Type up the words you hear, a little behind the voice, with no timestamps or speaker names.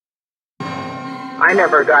I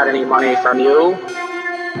never got any money from you.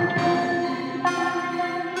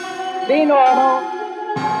 Be normal.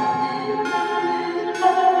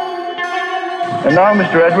 And now,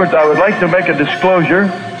 Mr. Edwards, I would like to make a disclosure,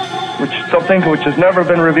 something which has never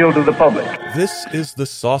been revealed to the public. This is The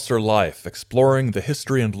Saucer Life, exploring the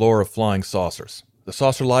history and lore of flying saucers. The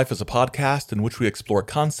Saucer Life is a podcast in which we explore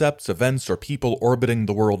concepts, events, or people orbiting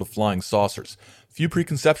the world of flying saucers. Few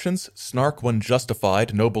preconceptions, snark when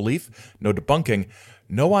justified, no belief, no debunking,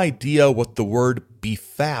 no idea what the word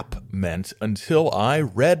BFAP meant until I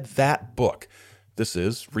read that book. This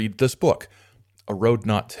is Read This Book, A Road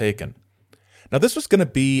Not Taken. Now, this was going to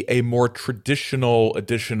be a more traditional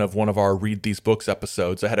edition of one of our Read These Books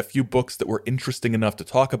episodes. I had a few books that were interesting enough to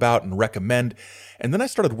talk about and recommend, and then I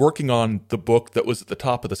started working on the book that was at the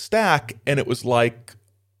top of the stack, and it was like,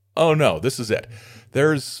 oh no, this is it.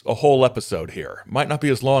 There's a whole episode here. Might not be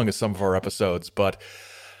as long as some of our episodes, but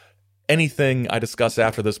anything I discuss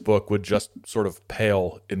after this book would just sort of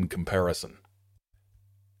pale in comparison.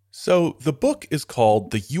 So, the book is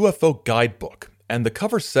called The UFO Guidebook. And the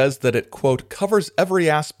cover says that it, quote, covers every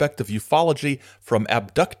aspect of ufology from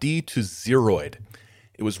abductee to zeroid.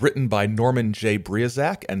 It was written by Norman J.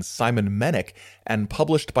 Briozak and Simon Mennick and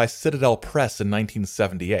published by Citadel Press in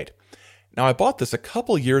 1978. Now, I bought this a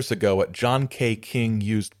couple years ago at John K. King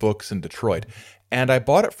Used Books in Detroit, and I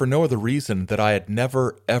bought it for no other reason that I had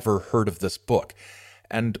never, ever heard of this book.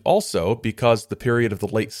 And also because the period of the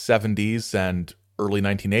late 70s and early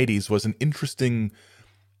 1980s was an interesting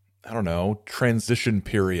transition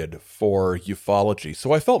period for ufology.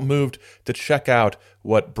 So I felt moved to check out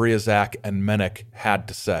what Briozak and Mennick had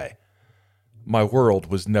to say. My world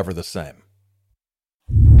was never the same.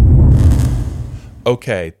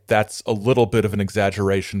 Okay, that's a little bit of an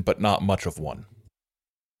exaggeration, but not much of one.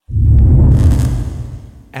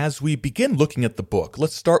 As we begin looking at the book,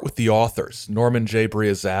 let's start with the authors, Norman J.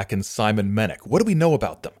 Briozak and Simon Mennick. What do we know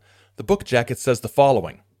about them? The book jacket says the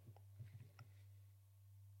following.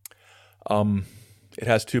 It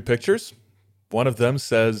has two pictures. One of them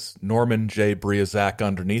says Norman J. Briozak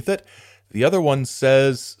underneath it. The other one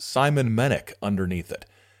says Simon Mennick underneath it.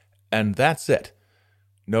 And that's it.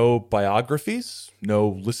 No biographies, no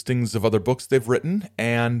listings of other books they've written,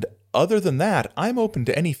 and other than that, I'm open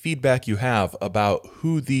to any feedback you have about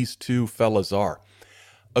who these two fellas are.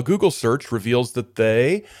 A Google search reveals that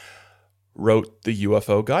they wrote the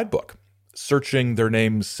UFO Guidebook. Searching their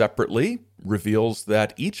names separately reveals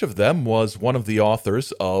that each of them was one of the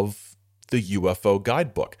authors of the UFO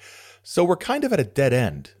Guidebook. So we're kind of at a dead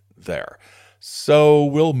end there. So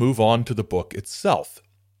we'll move on to the book itself.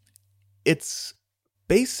 It's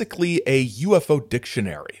basically a UFO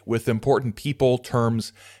dictionary with important people,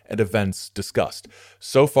 terms, and events discussed.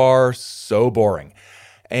 So far, so boring.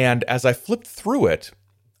 And as I flipped through it,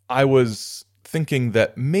 I was thinking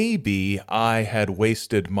that maybe I had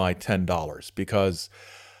wasted my $10 because,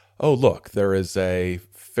 oh look, there is a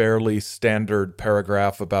fairly standard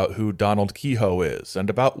paragraph about who Donald Keyhoe is and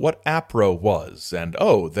about what APRO was, and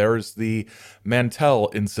oh, there's the Mantell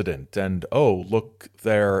incident, and oh, look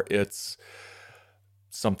there, it's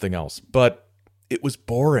something else. But it was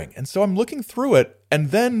boring, and so I'm looking through it,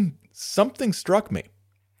 and then something struck me.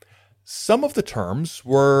 Some of the terms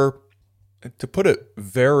were, to put it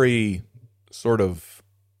very sort of,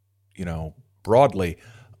 broadly,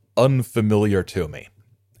 unfamiliar to me.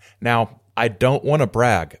 Now, I don't want to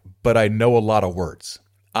brag, but I know a lot of words.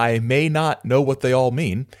 I may not know what they all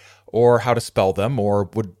mean, or how to spell them, or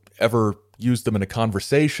would ever use them in a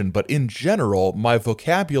conversation, but in general, my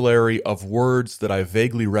vocabulary of words that I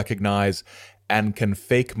vaguely recognize and can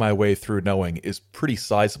fake my way through knowing is pretty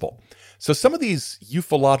sizable. So some of these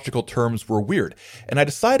ufological terms were weird, and I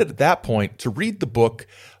decided at that point to read the book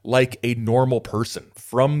like a normal person,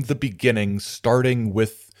 from the beginning, starting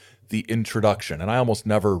with the introduction. And I almost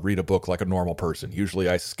never read a book like a normal person. Usually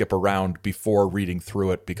I skip around before reading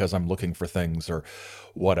through it because I'm looking for things or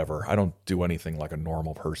whatever. I don't do anything like a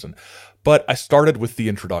normal person. But I started with the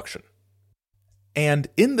introduction. And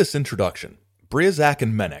in this introduction, Briozak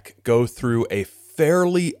and Mennick go through a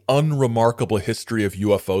fairly unremarkable history of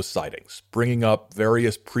UFO sightings, bringing up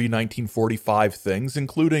various pre-1945 things,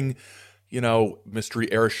 including, mystery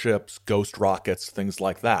airships, ghost rockets, things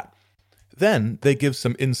like that. Then they give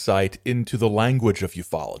some insight into the language of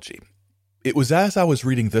ufology. It was as I was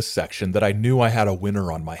reading this section that I knew I had a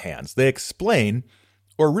winner on my hands. They explain,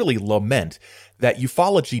 or really lament, that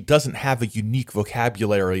ufology doesn't have a unique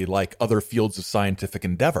vocabulary like other fields of scientific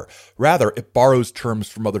endeavor. Rather, it borrows terms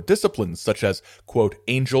from other disciplines such as, quote,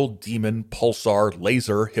 angel, demon, pulsar,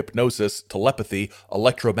 laser, hypnosis, telepathy,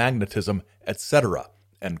 electromagnetism, etc.,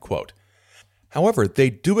 end quote. However, they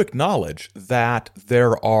do acknowledge that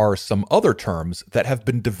there are some other terms that have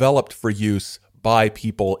been developed for use by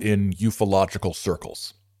people in ufological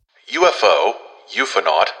circles. UFO,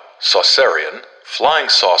 ufonaut, saucerian, flying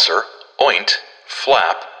saucer, oint,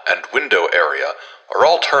 flap, and window area are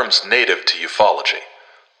all terms native to ufology.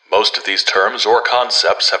 Most of these terms or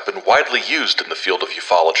concepts have been widely used in the field of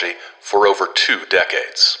ufology for over 2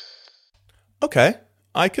 decades. Okay,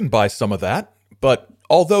 I can buy some of that, but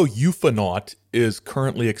although ufonaut is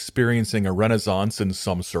currently experiencing a renaissance in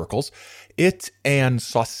some circles, it and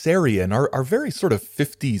saucerian are very sort of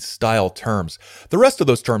 50s style terms. The rest of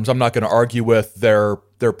those terms I'm not going to argue with, they're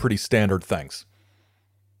pretty standard things.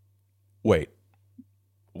 Wait,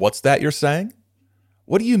 what's that you're saying?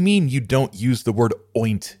 What do you mean you don't use the word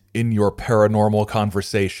oint in your paranormal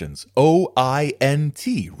conversations?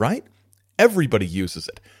 O-I-N-T, right? Everybody uses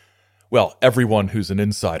it. Well, everyone who's an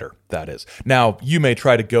insider, that is. Now, you may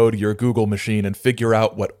try to go to your Google machine and figure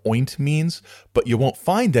out what oint means, but you won't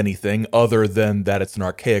find anything other than that it's an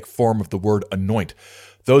archaic form of the word anoint.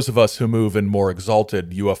 Those of us who move in more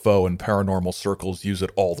exalted UFO and paranormal circles use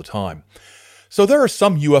it all the time. So there are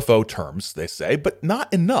some UFO terms, they say, but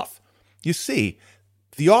not enough. You see,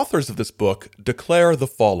 the authors of this book declare the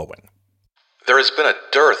following. There has been a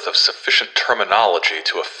dearth of sufficient terminology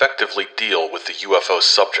to effectively deal with the UFO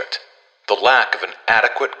subject. The lack of an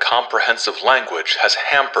adequate, comprehensive language has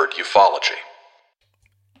hampered ufology.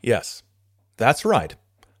 Yes, that's right.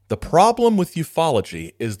 The problem with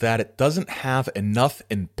ufology is that it doesn't have enough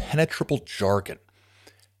impenetrable jargon.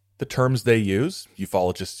 The terms they use,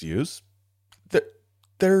 ufologists use,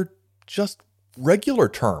 they're just regular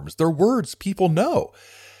terms. They're words people know.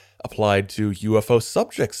 Applied to UFO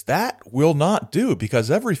subjects, that will not do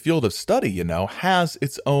because every field of study, has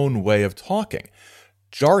its own way of talking.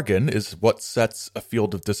 Jargon is what sets a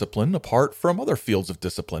field of discipline apart from other fields of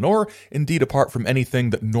discipline, or indeed apart from anything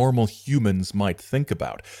that normal humans might think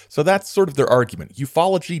about. So that's sort of their argument.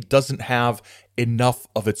 Ufology doesn't have enough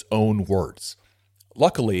of its own words.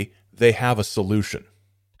 Luckily, they have a solution.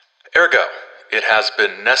 Ergo, it has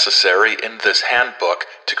been necessary in this handbook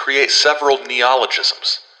to create several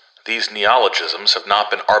neologisms. These neologisms have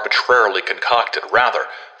not been arbitrarily concocted. Rather,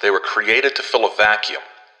 they were created to fill a vacuum.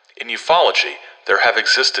 In ufology, there have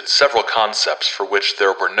existed several concepts for which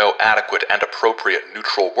there were no adequate and appropriate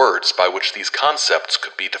neutral words by which these concepts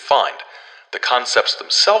could be defined. The concepts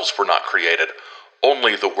themselves were not created,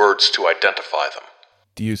 only the words to identify them.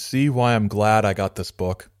 Do you see why I'm glad I got this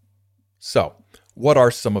book? So, what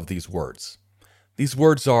are some of these words? These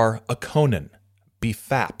words are Akonin,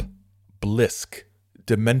 Befap, Blisk,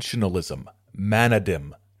 Dimensionalism,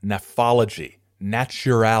 Manadim, Nephology,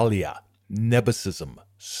 Naturalia, Nebucism,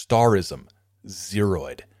 Starism,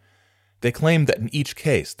 Zeroid. They claim that in each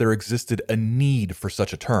case there existed a need for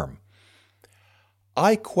such a term.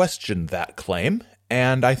 I question that claim,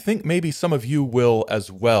 and I think maybe some of you will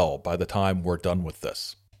as well by the time we're done with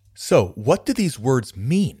this. So, what do these words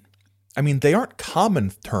mean? I mean, they aren't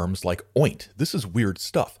common terms like oint. This is weird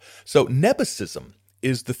stuff. So, Nebucism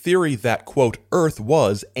is the theory that, quote, Earth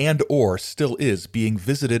was and or still is being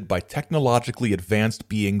visited by technologically advanced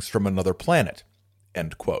beings from another planet,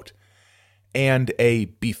 end quote. And a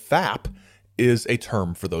BFAP is a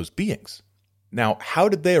term for those beings. Now, how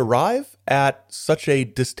did they arrive at such a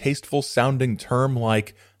distasteful sounding term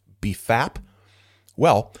like BFAP?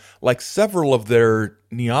 Well, like several of their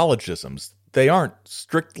neologisms, they aren't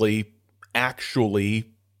strictly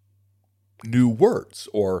actually new words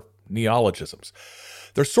or neologisms.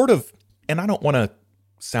 They're sort of, and I don't want to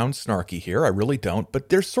sound snarky here, I really don't, but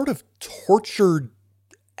they're sort of tortured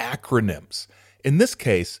acronyms. In this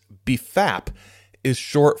case, BFAP is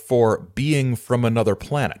short for being from another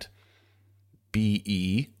planet.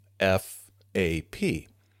 BEFAP.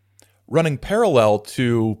 Running parallel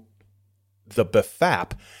to the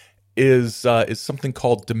BFAP is something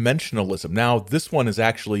called dimensionalism. Now, this one is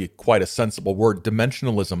actually quite a sensible word.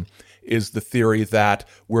 Dimensionalism is the theory that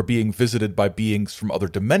we're being visited by beings from other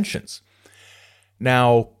dimensions.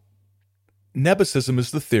 Now, Nebucism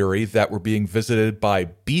is the theory that we're being visited by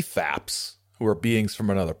BFAPs, who are beings from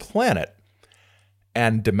another planet.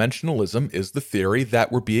 And dimensionalism is the theory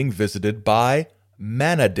that we're being visited by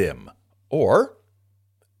Manadim, or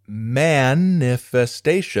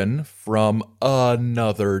manifestation from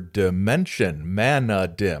another dimension.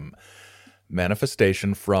 Manadim.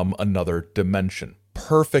 Manifestation from another dimension.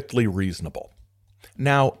 Perfectly reasonable.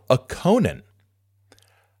 Now, Akonin.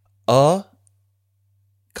 Akonin.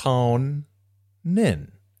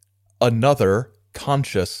 Another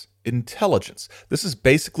conscious intelligence. This is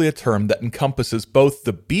basically a term that encompasses both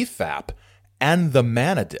the BFAP and the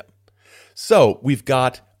Manadim. So, we've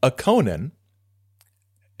got Akonin,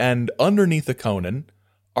 and underneath the Conan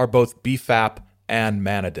are both BFAP and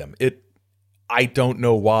Manadim. I don't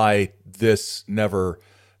know why this never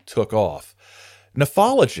took off.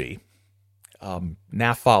 Naphology,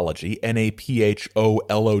 Naphology,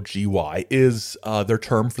 is their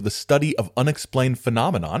term for the study of unexplained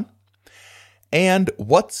phenomenon. And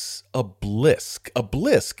what's a blisk? A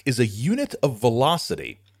blisk is a unit of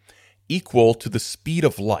velocity equal to the speed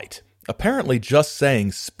of light. Apparently, just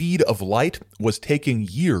saying speed of light was taking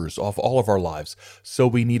years off all of our lives, so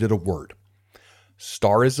we needed a word.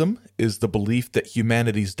 Starism is the belief that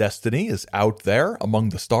humanity's destiny is out there among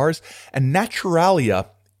the stars, and naturalia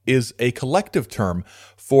is a collective term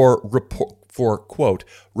for quote,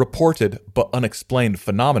 reported but unexplained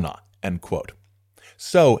phenomena, end quote.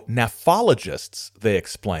 So, naphologists, they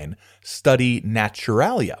explain, study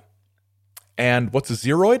naturalia. And what's a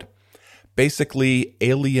xeroid? Basically,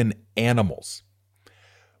 alien animals,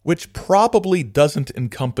 which probably doesn't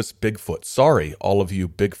encompass Bigfoot. Sorry, all of you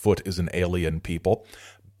Bigfoot is an alien people.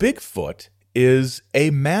 Bigfoot is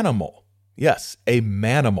a manimal. Yes, a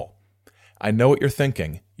manimal. I know what you're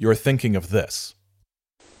thinking. You're thinking of this.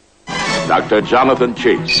 Dr. Jonathan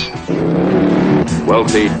Chase.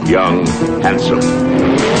 Wealthy, young, handsome.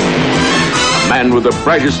 A man with the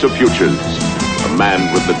brightest of futures. A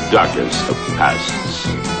man with the darkest of pasts.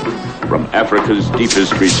 From Africa's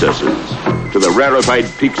deepest recesses to the rarefied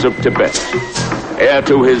peaks of Tibet, heir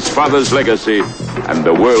to his father's legacy and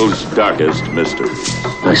the world's darkest mysteries.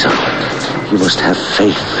 My son, you must have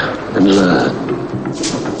faith and learn.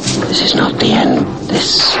 This is not the end.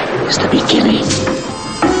 This is the beginning.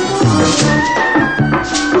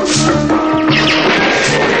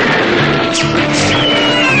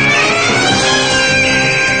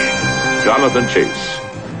 Jonathan Chase,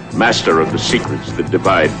 master of the secrets that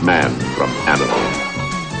divide man from animal.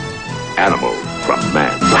 Animal from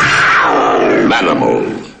man.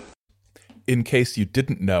 Manimal. In case you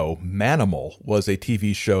didn't know, Manimal was a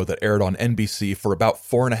TV show that aired on NBC for about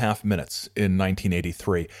 4.5 minutes in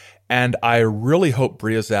 1983. And I really hope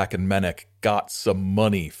Briazak and Menick got some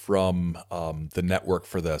money from the network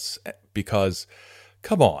for this, because,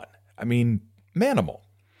 come on, I mean, Manimal.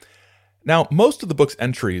 Now, most of the book's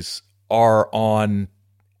entries are on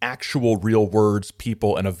actual real words,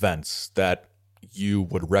 people, and events that you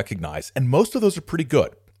would recognize. And most of those are pretty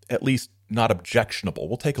good, at least not objectionable.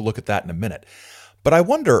 We'll take a look at that in a minute. But I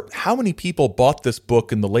wonder how many people bought this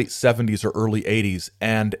book in the late 70s or early 80s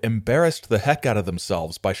and embarrassed the heck out of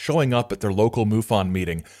themselves by showing up at their local MUFON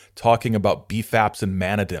meeting talking about BFAPs and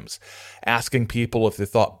Manadims, asking people if they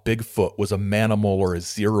thought Bigfoot was a manimal or a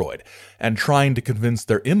xeroid, and trying to convince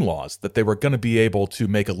their in-laws that they were going to be able to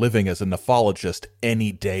make a living as a nephologist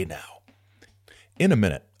any day now. In a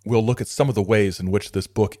minute, we'll look at some of the ways in which this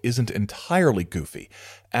book isn't entirely goofy,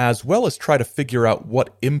 as well as try to figure out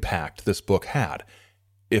what impact this book had,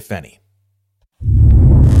 if any.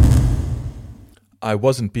 I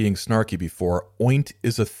wasn't being snarky before. Oint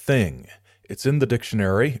is a thing. It's in the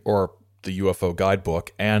dictionary, or the UFO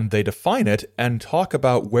guidebook, and they define it and talk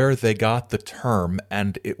about where they got the term,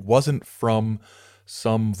 and it wasn't from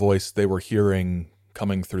some voice they were hearing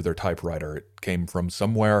coming through their typewriter. It came from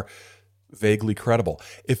somewhere vaguely credible.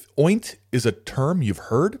 If oint is a term you've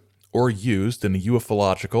heard or used in a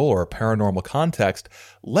ufological or a paranormal context,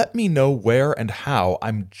 let me know where and how.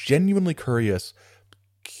 I'm genuinely curious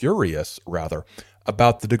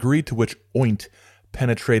about the degree to which oint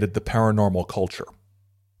penetrated the paranormal culture.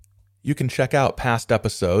 You can check out past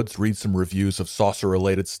episodes, read some reviews of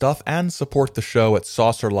saucer-related stuff, and support the show at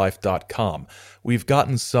saucerlife.com. We've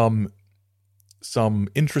gotten some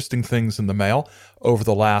interesting things in the mail over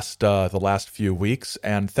the last few weeks,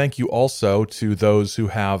 and thank you also to those who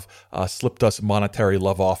have slipped us monetary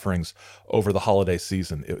love offerings over the holiday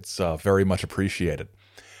season. It's very much appreciated.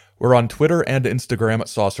 We're on Twitter and Instagram at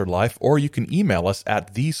SaucerLife, or you can email us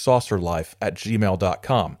at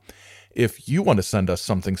thesaucerlife@gmail.com. If you want to send us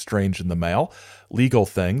something strange in the mail, legal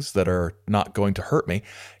things that are not going to hurt me,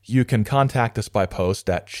 you can contact us by post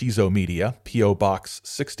at Chizo Media, P.O. Box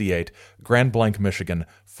 68, Grand Blanc, Michigan,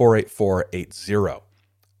 48480.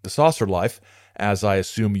 The Saucer Life, as I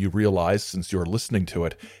assume you realize since you're listening to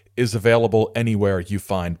it, is available anywhere you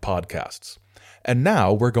find podcasts. And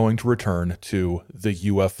now we're going to return to the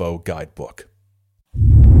UFO Guidebook.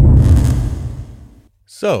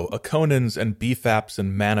 So, Aconans and BFAPs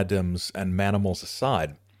and Manadims and Manimals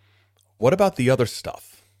aside, what about the other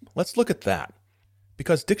stuff? Let's look at that.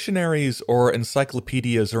 Because dictionaries or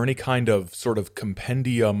encyclopedias or any kind of sort of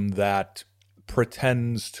compendium that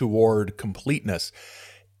pretends toward completeness,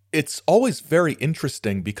 it's always very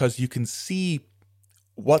interesting because you can see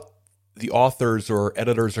what the author's or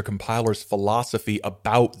editor's or compiler's philosophy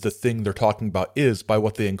about the thing they're talking about is by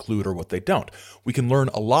what they include or what they don't. We can learn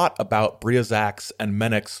a lot about Briozak's and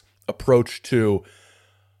Menick's approach to,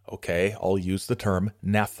 okay, I'll use the term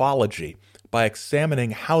naphology, by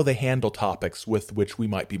examining how they handle topics with which we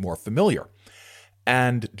might be more familiar.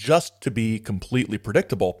 And just to be completely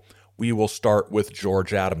predictable, we will start with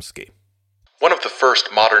George Adamski. One of the first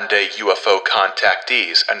modern-day UFO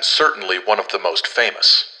contactees, and certainly one of the most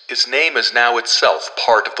famous. His name is now itself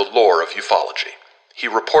part of the lore of ufology. He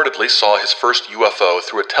reportedly saw his first UFO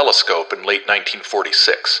through a telescope in late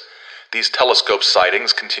 1946. These telescope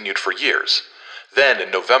sightings continued for years. Then,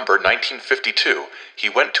 in November 1952, he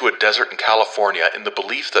went to a desert in California in the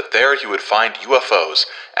belief that there he would find UFOs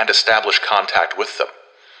and establish contact with them.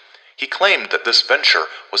 He claimed that this venture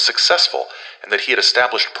was successful and that he had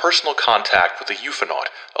established personal contact with a ufonaut,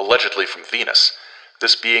 allegedly from Venus.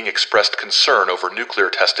 This being expressed concern over nuclear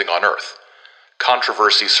testing on Earth.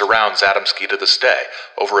 Controversy surrounds Adamski to this day,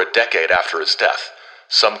 over a decade after his death.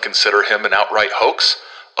 Some consider him an outright hoax.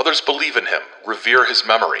 Others believe in him, revere his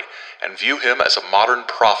memory, and view him as a modern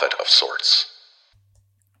prophet of sorts.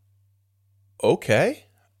 Okay,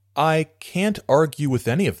 I can't argue with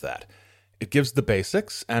any of that. It gives the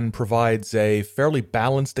basics and provides a fairly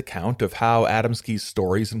balanced account of how Adamski's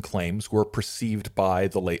stories and claims were perceived by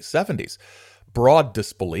the late 70s. Broad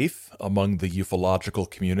disbelief among the ufological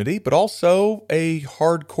community, but also a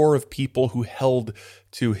hardcore of people who held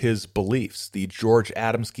to his beliefs. The George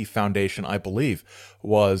Adamski Foundation, I believe,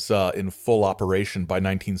 was in full operation by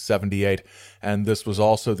 1978, and this was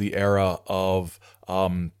also the era of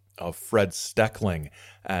Fred Steckling,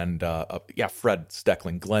 and Fred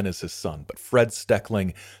Steckling, Glenn is his son, but Fred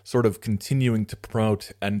Steckling sort of continuing to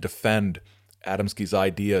promote and defend Adamski's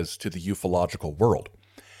ideas to the ufological world.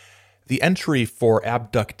 The entry for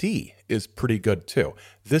abductee is pretty good too.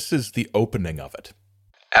 This is the opening of it.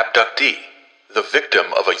 Abductee, the victim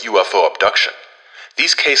of a UFO abduction.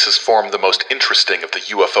 These cases form the most interesting of the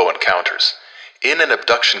UFO encounters. In an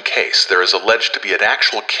abduction case, there is alleged to be an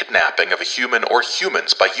actual kidnapping of a human or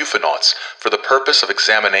humans by ufonauts for the purpose of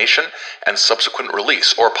examination and subsequent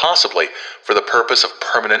release, or possibly for the purpose of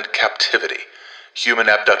permanent captivity. Human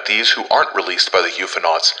abductees who aren't released by the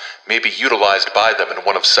ufonauts may be utilized by them in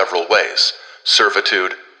one of several ways: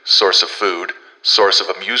 servitude, source of food, source of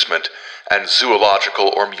amusement, and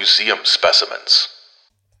zoological or museum specimens.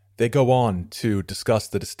 They go on to discuss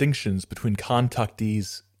the distinctions between between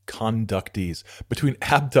abductees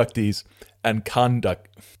and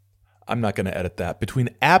between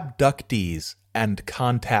abductees and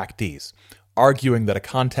contactees, arguing that a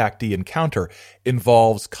contactee encounter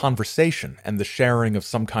involves conversation and the sharing of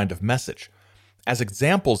some kind of message. As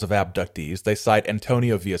examples of abductees, they cite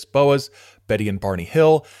Antonio Villas-Boas, Betty and Barney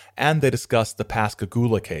Hill, and they discuss the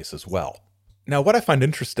Pascagoula case as well. Now, what I find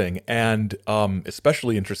interesting, and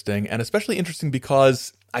especially interesting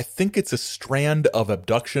because I think it's a strand of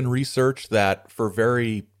abduction research that, for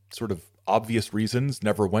very sort of obvious reasons,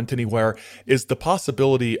 never went anywhere, is the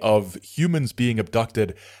possibility of humans being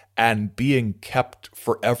abducted and being kept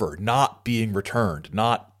forever, not being returned,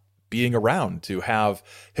 not being around to have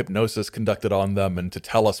hypnosis conducted on them and to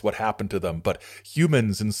tell us what happened to them, but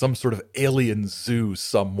humans in some sort of alien zoo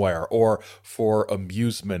somewhere, or for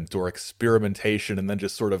amusement or experimentation and then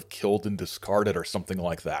just sort of killed and discarded or something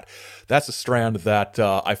like that. That's a strand that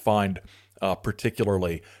I find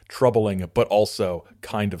particularly troubling, but also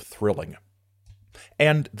kind of thrilling.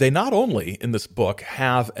 And they not only, in this book,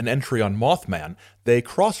 have an entry on Mothman, they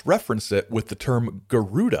cross-reference it with the term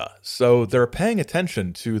Garuda, so they're paying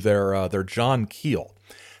attention to their John Keel.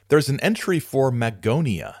 There's an entry for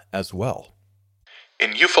Magonia as well.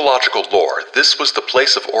 In ufological lore, this was the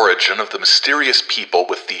place of origin of the mysterious people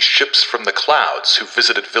with the ships from the clouds who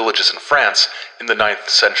visited villages in France in the 9th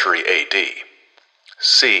century AD.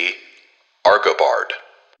 See Argobard.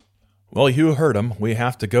 Well, you heard him. We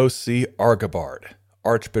have to go see Argobard,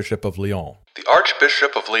 Archbishop of Lyon. The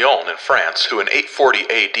Archbishop of Lyon in France, who in 840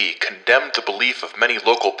 AD condemned the belief of many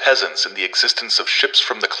local peasants in the existence of ships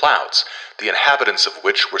from the clouds, the inhabitants of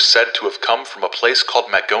which were said to have come from a place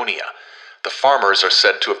called Magonia. The farmers are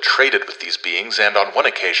said to have traded with these beings and, on one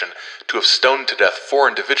occasion, to have stoned to death 4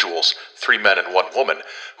 individuals, 3 men and 1 woman,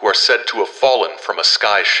 who are said to have fallen from a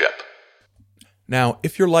sky ship. Now,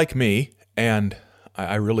 if you're like me, and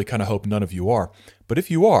I really kind of hope none of you are, but if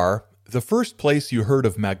you are, the first place you heard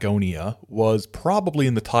of Magonia was probably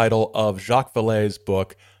in the title of Jacques Vallée's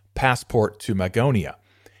book, Passport to Magonia.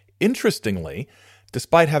 Interestingly,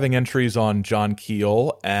 despite having entries on John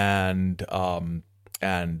Keel and Dr.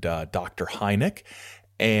 Hynek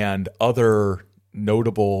and other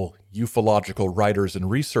notable ufological writers and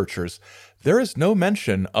researchers, there is no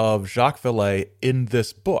mention of Jacques Vallée in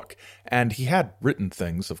this book. And he had written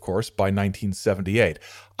things, of course, by 1978.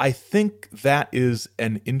 I think that is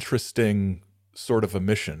an interesting sort of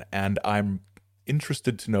omission, and I'm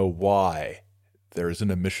interested to know why there is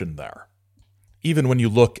an omission there. Even when you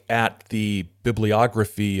look at the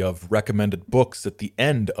bibliography of recommended books at the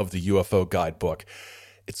end of the UFO guidebook,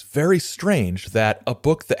 it's very strange that a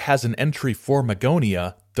book that has an entry for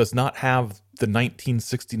Magonia does not have the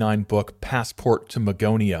 1969 book Passport to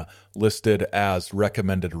Magonia listed as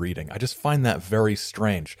recommended reading. I just find that very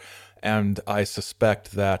strange, and I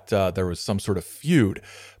suspect that there was some sort of feud,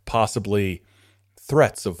 possibly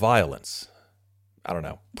threats of violence. I don't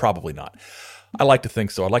know, probably not. I like to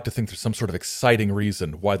think so. I like to think there's some sort of exciting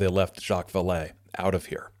reason why they left Jacques Vallée out of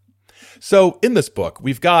here. So in this book,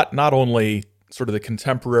 we've got not only sort of the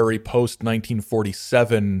contemporary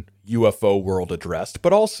post-1947 UFO world addressed,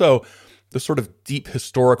 but also the sort of deep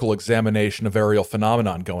historical examination of aerial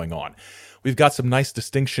phenomenon going on. We've got some nice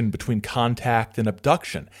distinction between contact and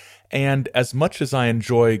abduction. And as much as I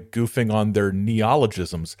enjoy goofing on their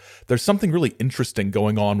neologisms, there's something really interesting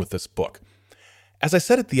going on with this book. As I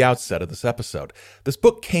said at the outset of this episode, this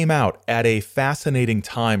book came out at a fascinating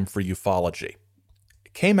time for ufology.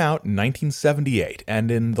 It came out in 1978,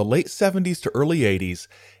 and in the late 70s to early 80s,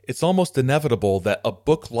 it's almost inevitable that a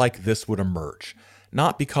book like this would emerge.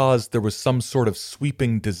 Not because there was some sort of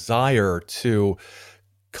sweeping desire to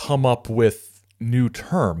come up with new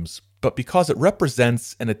terms, but because it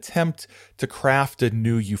represents an attempt to craft a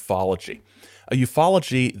new ufology. A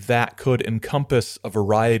ufology that could encompass a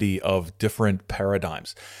variety of different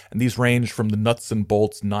paradigms. And these range from the nuts and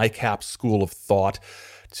bolts NICAP school of thought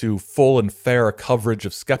to full and fair coverage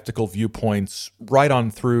of skeptical viewpoints, right on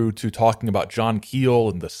through to talking about John Keel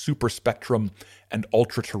and the super spectrum and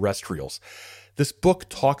ultra-terrestrials. This book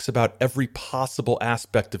talks about every possible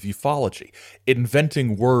aspect of ufology,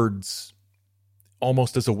 inventing words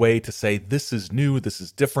almost as a way to say, this is new, this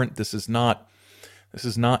is different, this is not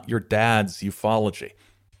your dad's ufology.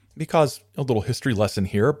 Because, a little history lesson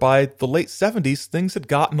here, by the late 70s, things had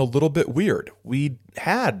gotten a little bit weird. We'd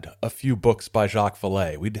had a few books by Jacques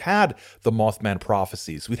Vallée. We'd had the Mothman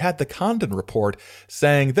Prophecies. We'd had the Condon Report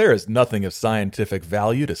saying there is nothing of scientific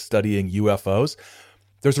value to studying UFOs.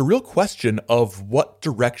 There's a real question of what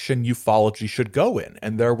direction ufology should go in,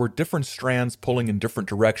 and there were different strands pulling in different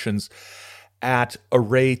directions at a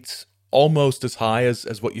rate almost as high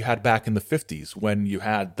as what you had back in the 50s, when you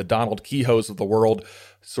had the Donald Kehoes of the world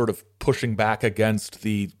sort of pushing back against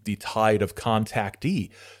the tide of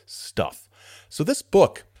contactee stuff. So this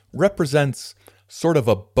book represents sort of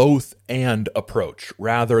a both-and approach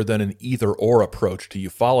rather than an either-or approach to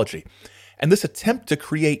ufology. And this attempt to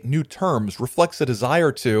create new terms reflects a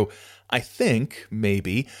desire to, I think,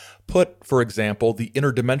 maybe, put, for example, the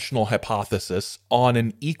interdimensional hypothesis on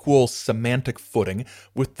an equal semantic footing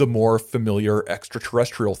with the more familiar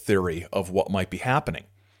extraterrestrial theory of what might be happening.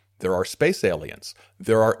 There are space aliens.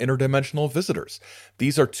 There are interdimensional visitors.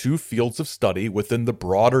 These are two fields of study within the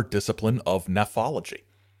broader discipline of nephology.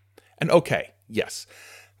 And okay, yes,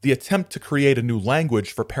 the attempt to create a new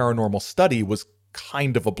language for paranormal study was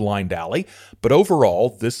kind of a blind alley, but overall,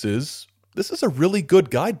 this is a really good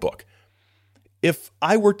guidebook. If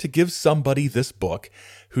I were to give somebody this book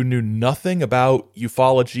who knew nothing about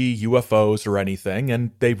ufology, UFOs, or anything,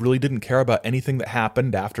 and they really didn't care about anything that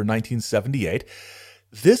happened after 1978,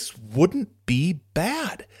 this wouldn't be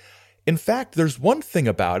bad. In fact, there's one thing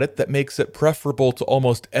about it that makes it preferable to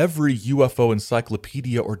almost every UFO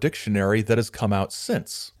encyclopedia or dictionary that has come out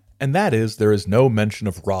since. And that is, there is no mention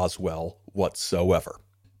of Roswell whatsoever.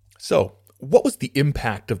 So, what was the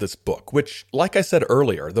impact of this book, which, like I said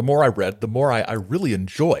earlier, the more I read, the more I really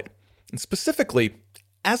enjoyed. And specifically,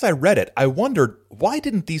 as I read it, I wondered, why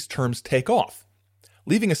didn't these terms take off?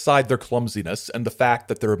 Leaving aside their clumsiness and the fact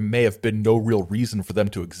that there may have been no real reason for them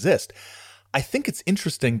to exist, I think it's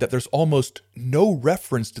interesting that there's almost no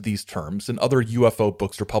reference to these terms in other UFO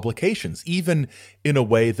books or publications, even in a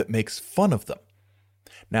way that makes fun of them.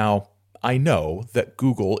 Now, I know that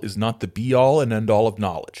Google is not the be-all and end-all of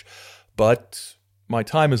knowledge, but my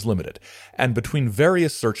time is limited, and between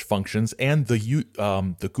various search functions and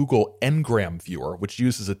the Google Ngram viewer, which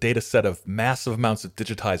uses a data set of massive amounts of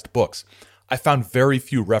digitized books, I found very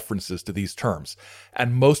few references to these terms,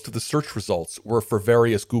 and most of the search results were for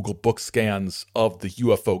various Google book scans of the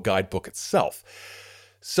UFO guidebook itself.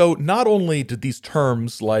 So not only did these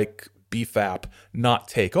terms like BFAP not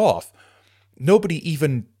take off, nobody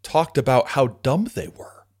even talked about how dumb they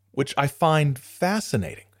were, which I find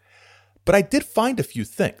fascinating. But I did find a few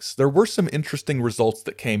things. There were some interesting results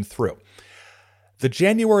that came through. The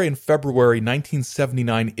January and February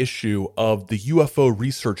 1979 issue of the UFO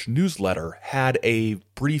Research Newsletter had a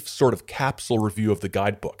brief sort of capsule review of the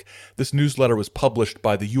guidebook. This newsletter was published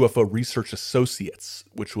by the UFO Research Associates,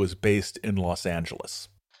 which was based in Los Angeles.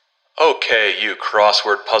 Okay, you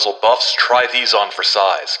crossword puzzle buffs, try these on for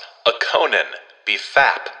size. Akonin,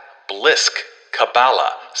 Bifap, Blisk,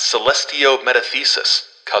 Kabbalah, Celestio Metathesis,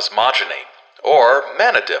 Cosmogony, or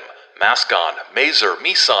Manadim, Mascon, Mazer,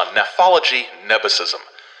 Meson, Nephology, Nebusism.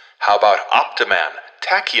 How about Optiman,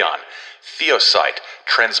 Tachyon, Theosite,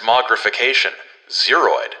 Transmogrification,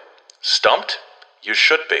 Zeroid? Stumped? You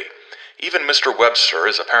should be. Even Mr. Webster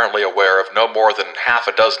is apparently aware of no more than half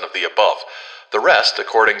a dozen of the above. The rest,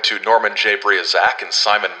 according to Norman J. Briazak and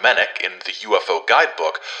Simon Mennick in the UFO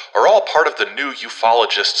Guidebook, are all part of the New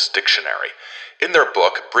Ufologist's Dictionary. In their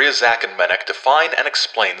book, Briazak and Mennick define and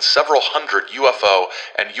explain several hundred UFO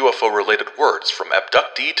and UFO-related words from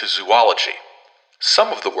abductee to zoology. Some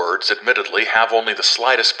of the words, admittedly, have only the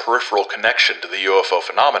slightest peripheral connection to the UFO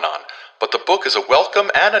phenomenon, but the book is a welcome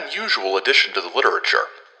and unusual addition to the literature.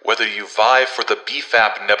 Whether you vie for the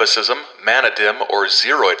BFAP nebusism, Manadim, or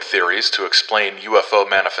Zeroid theories to explain UFO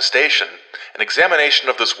manifestation, an examination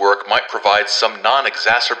of this work might provide some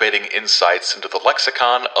non-exacerbating insights into the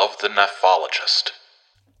lexicon of the nephologist.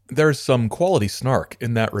 There's some quality snark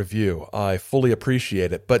in that review. I fully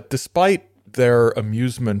appreciate it, but despite their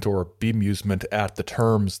amusement or bemusement at the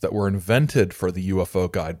terms that were invented for the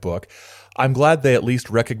UFO Guidebook, I'm glad they at least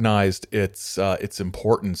recognized its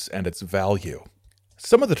importance and its value.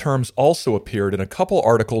 Some of the terms also appeared in a couple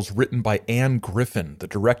articles written by Anne Griffin, the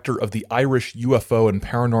director of the Irish UFO and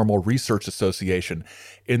Paranormal Research Association,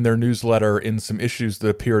 in their newsletter in some issues that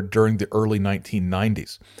appeared during the early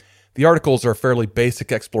 1990s. The articles are fairly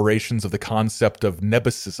basic explorations of the concept of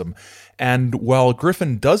nebusism, and while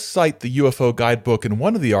Griffin does cite the UFO Guidebook in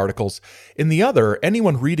one of the articles, in the other,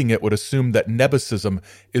 anyone reading it would assume that nebusism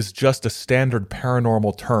is just a standard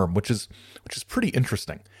paranormal term, which is pretty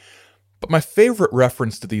interesting. But my favorite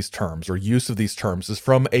reference to these terms, or use of these terms, is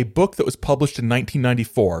from a book that was published in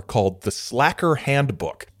 1994 called The Slacker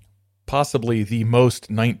Handbook, possibly the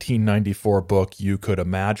most 1994 book you could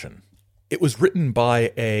imagine. It was written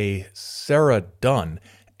by a Sarah Dunn,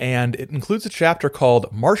 and it includes a chapter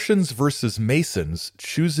called Martians versus Masons,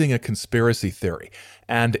 Choosing a Conspiracy Theory.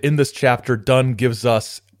 And in this chapter, Dunn gives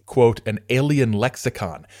us, quote, an alien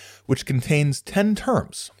lexicon, which contains 10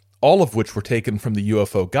 terms, all of which were taken from the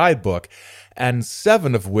UFO Guidebook, and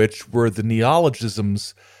 7 of which were the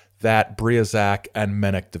neologisms that Briazak and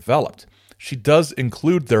Mennick developed. She does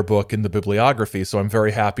include their book in the bibliography, so I'm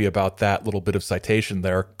very happy about that little bit of citation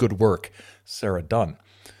there. Good work, Sarah Dunn.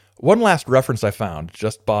 One last reference I found,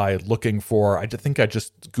 just by looking for, I think I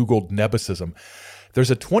just Googled nebusism. There's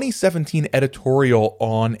a 2017 editorial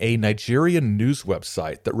on a Nigerian news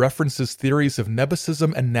website that references theories of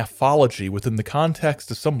nebusism and nephology within the context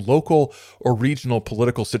of some local or regional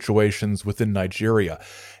political situations within Nigeria.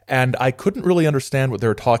 And I couldn't really understand what they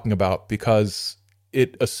were talking about because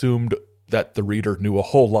it assumed that the reader knew a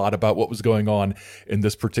whole lot about what was going on in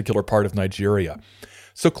this particular part of Nigeria.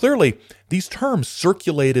 So clearly, these terms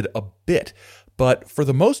circulated a bit, but for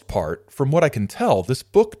the most part, from what I can tell, this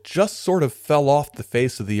book just sort of fell off the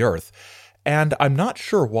face of the earth, and I'm not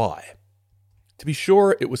sure why. To be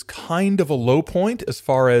sure, it was kind of a low point as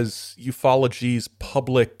far as ufology's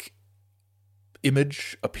public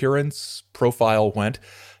image, appearance, profile went.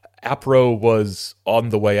 APRO was on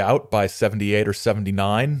the way out by 78 or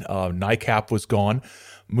 79. NICAP was gone.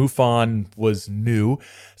 MUFON was new.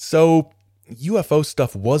 So UFO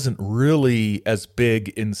stuff wasn't really as big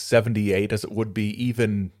in 78 as it would be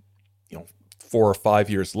even, 4 or 5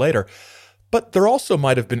 years later. But there also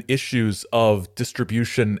might have been issues of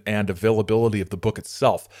distribution and availability of the book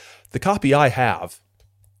itself. The copy I have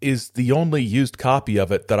is the only used copy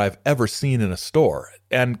of it that I've ever seen in a store.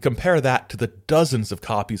 And compare that to the dozens of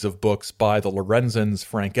copies of books by the Lorenzens,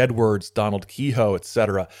 Frank Edwards, Donald Kehoe,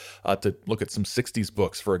 etc., to look at some 60s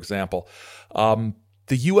books, for example.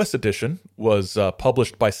 The U.S. edition was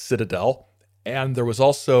published by Citadel, and there was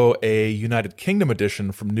also a United Kingdom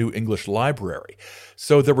edition from New English Library.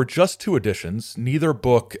 So there were just 2 editions. Neither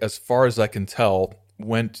book, as far as I can tell,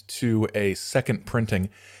 went to a second printing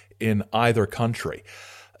in either country.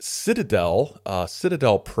 Citadel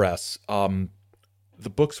Press, the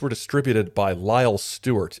books were distributed by Lyle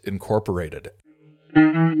Stewart Incorporated.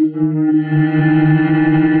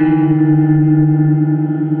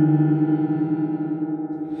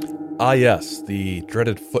 Ah yes, the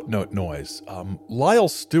dreaded footnote noise. Lyle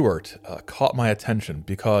Stewart caught my attention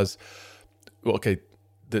because,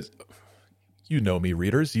 You know me,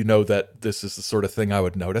 readers. You know that this is the sort of thing I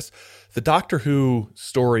would notice. The Doctor Who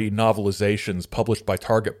story novelizations published by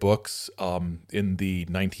Target Books in the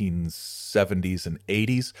 1970s and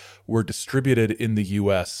 80s were distributed in the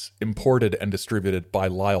U.S., imported and distributed by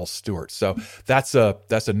Lyle Stewart. So that's a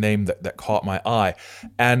name that caught my eye.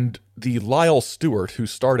 And the Lyle Stewart who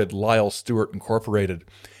started Lyle Stewart Incorporated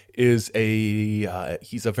is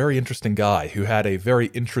he's a very interesting guy who had a very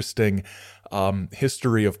interesting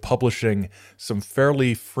history of publishing some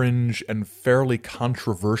fairly fringe and fairly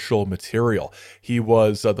controversial material. He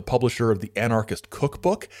was the publisher of the Anarchist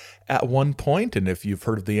Cookbook at one point, and if you've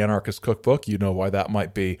heard of the Anarchist Cookbook, you know why that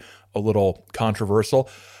might be a little controversial.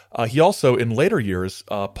 He also, in later years,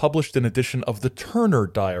 published an edition of the Turner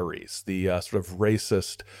Diaries, the sort of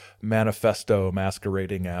racist manifesto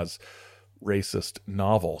masquerading as racist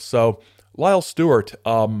novel. So Lyle Stewart,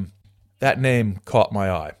 that name caught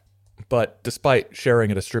my eye. But despite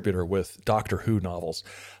sharing a distributor with Doctor Who novels,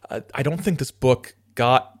 I don't think this book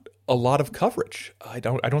got a lot of coverage. I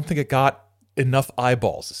don't think it got enough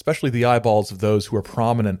eyeballs, especially the eyeballs of those who are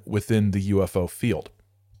prominent within the UFO field.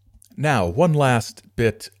 Now, one last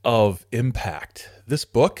bit of impact. This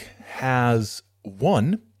book has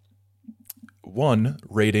one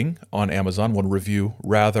rating on Amazon, one review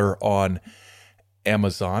rather on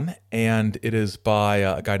Amazon, and it is by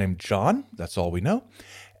a guy named John. That's all we know.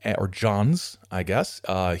 Or Johns, I guess.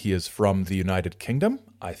 He is from the United Kingdom,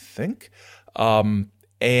 I think. And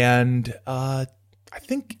I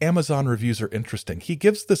think Amazon reviews are interesting. He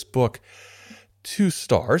gives this book 2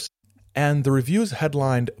 stars, and the review is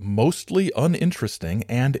headlined mostly uninteresting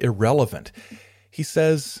and irrelevant. He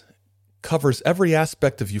says, covers every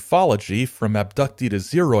aspect of ufology from abductee to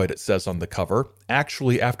Zeroid, it says on the cover.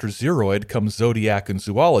 Actually, after Zeroid comes Zodiac and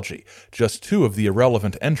zoology, just 2 of the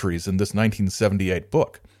irrelevant entries in this 1978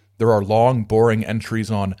 book. There are long, boring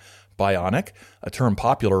entries on bionic, a term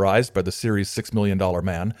popularized by the series $6 Million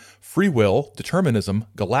Man, free will, determinism,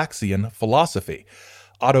 Galaxian, philosophy.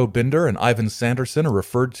 Otto Binder and Ivan Sanderson are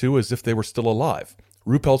referred to as if they were still alive.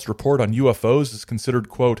 Ruppelt's report on UFOs is considered,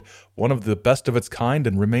 quote, one of the best of its kind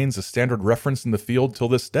and remains a standard reference in the field till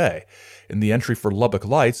this day. In the entry for Lubbock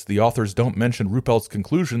Lights, the authors don't mention Ruppelt's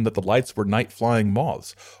conclusion that the lights were night-flying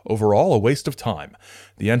moths. Overall, a waste of time.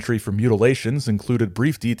 The entry for Mutilations included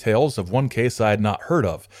brief details of one case I had not heard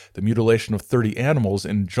of, the mutilation of 30 animals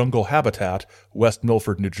in jungle habitat, West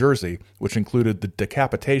Milford, New Jersey, which included the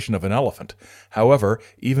decapitation of an elephant. However,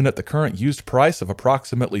 even at the current used price of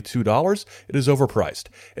approximately $2, it is overpriced.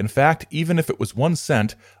 In fact, even if it was 1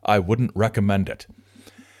 cent, I wouldn't recommend it.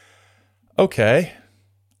 Okay,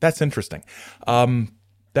 that's interesting.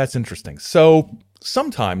 So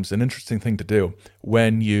sometimes an interesting thing to do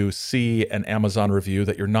when you see an Amazon review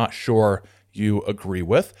that you're not sure you agree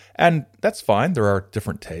with, and that's fine, there are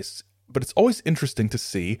different tastes, but it's always interesting to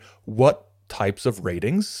see what types of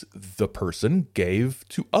ratings the person gave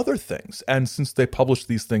to other things. And since they publish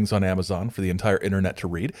these things on Amazon for the entire internet to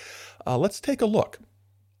read, let's take a look.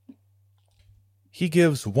 He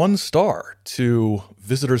gives 1 star to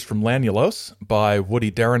Visitors from Lanulos by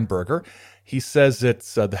Woody Derenberger. He says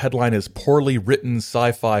it's the headline is poorly written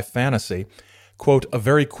sci-fi fantasy. Quote, a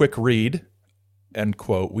very quick read, end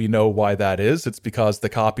quote. We know why that is. It's because the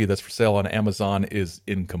copy that's for sale on Amazon is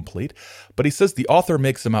incomplete. But he says the author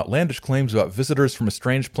makes some outlandish claims about visitors from a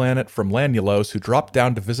strange planet from Lanulos who drop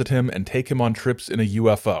down to visit him and take him on trips in a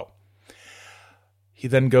UFO. He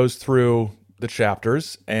then goes through the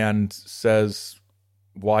chapters and says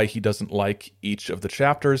why he doesn't like each of the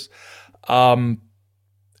chapters.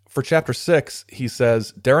 For chapter 6, he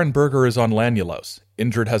says, Derenberger is on Lanulos.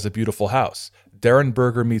 Indrid has a beautiful house.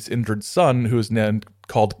 Derenberger meets Indrid's son, who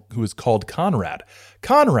is called Conrad.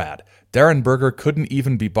 Conrad! Derenberger couldn't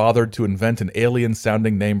even be bothered to invent an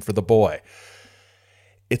alien-sounding name for the boy.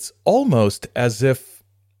 It's almost as if...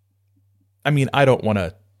 I mean, I don't want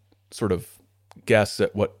to sort of guess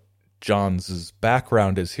at what Johns'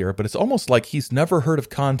 background is here, but it's almost like he's never heard of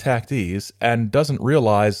contactees and doesn't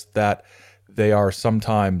realize that they are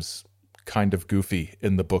sometimes kind of goofy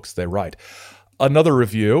in the books they write. Another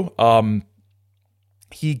review,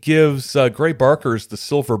 he gives Gray Barker's The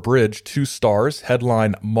Silver Bridge 2 stars,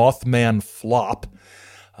 headline Mothman Flop.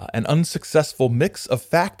 An unsuccessful mix of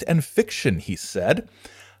fact and fiction, he said.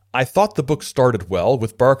 I thought the book started well,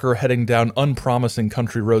 with Barker heading down unpromising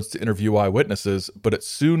country roads to interview eyewitnesses, but it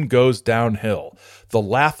soon goes downhill. The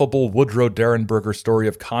laughable Woodrow Derenberger story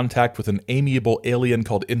of contact with an amiable alien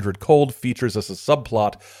called Indrid Cold features as a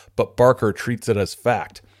subplot, but Barker treats it as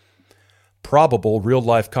fact. Probable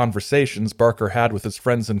real-life conversations Barker had with his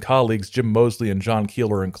friends and colleagues Jim Moseley and John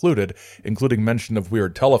Keel are including mention of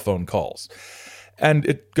weird telephone calls. And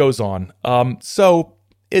it goes on. So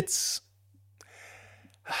it's...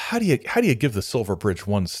 How do you give the Silver Bridge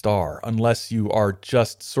 1 star unless you are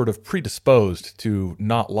just sort of predisposed to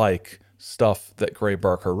not like stuff that Gray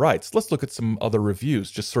Barker writes? Let's look at some other reviews,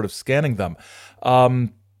 just sort of scanning them.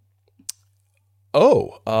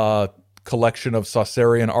 Collection of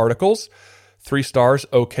Saucerian articles, 3 stars,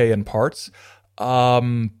 okay in parts.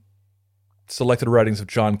 Selected writings of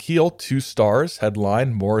John Keel, 2 stars.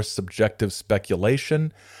 Headline, more subjective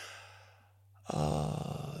speculation.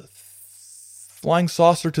 Flying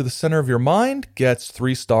Saucer to the Center of Your Mind gets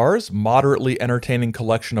 3 stars. Moderately entertaining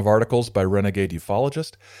collection of articles by Renegade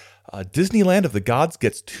Ufologist. Disneyland of the Gods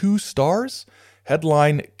gets 2 stars.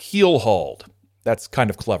 Headline, Keelhauled. That's kind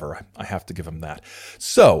of clever. I have to give him that.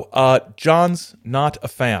 So, John's not a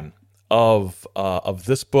fan of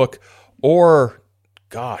this book or,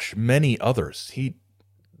 gosh, many others.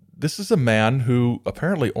 This is a man who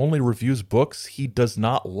apparently only reviews books he does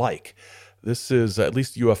not like. This is at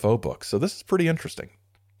least UFO books, so this is pretty interesting.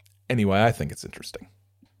 Anyway, I think it's interesting.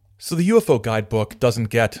 So the UFO guidebook doesn't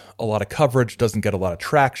get a lot of coverage, doesn't get a lot of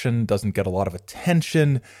traction, doesn't get a lot of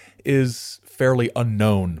attention, is fairly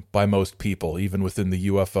unknown by most people, even within the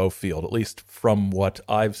UFO field, at least from what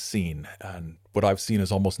I've seen. And what I've seen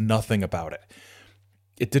is almost nothing about it.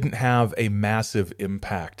 It didn't have a massive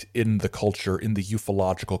impact in the culture, in the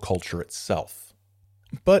ufological culture itself.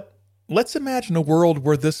 But let's imagine a world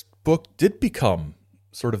where this book did become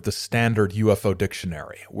sort of the standard UFO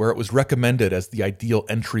dictionary, where it was recommended as the ideal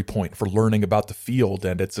entry point for learning about the field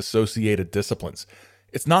and its associated disciplines.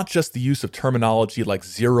 It's not just the use of terminology like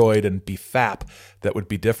Zeroid and BFAP that would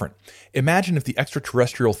be different. Imagine if the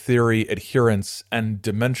extraterrestrial theory adherents and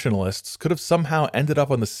dimensionalists could have somehow ended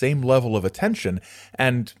up on the same level of attention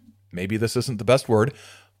and, maybe this isn't the best word,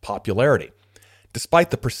 popularity.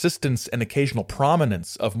 Despite the persistence and occasional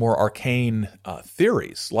prominence of more arcane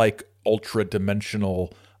theories like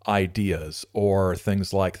ultra-dimensional ideas or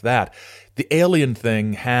things like that, the alien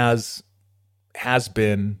thing has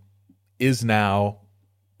been, is now,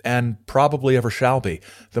 and probably ever shall be,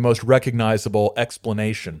 the most recognizable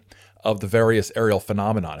explanation of the various aerial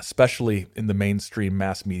phenomenon, especially in the mainstream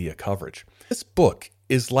mass media coverage. This book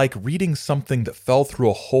is like reading something that fell through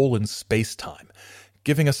a hole in space-time,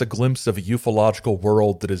 giving us a glimpse of a ufological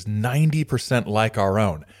world that is 90% like our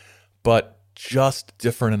own, but just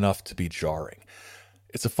different enough to be jarring.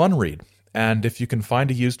 It's a fun read, and if you can find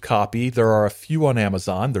a used copy, there are a few on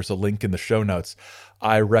Amazon. There's a link in the show notes.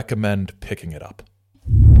 I recommend picking it up.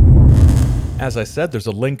 As I said, there's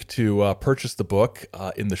a link to purchase the book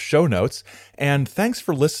in the show notes, and thanks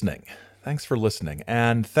for listening. Thanks for listening,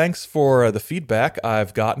 and thanks for the feedback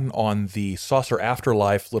I've gotten on the Saucer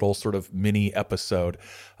Afterlife little sort of mini episode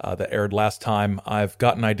that aired last time. I've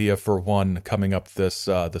got an idea for one coming up this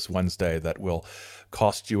Wednesday that will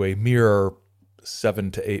cost you a mere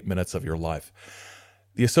 7 to 8 minutes of your life.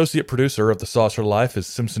 The associate producer of The Saucer Life is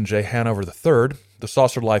Simpson J. Hanover III. The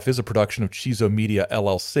Saucer Life is a production of Chizo Media,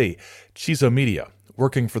 LLC. Chizo Media,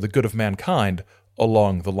 working for the good of mankind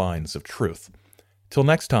along the lines of truth. Till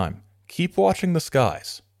next time, keep watching the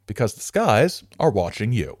skies, because the skies are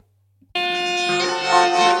watching you.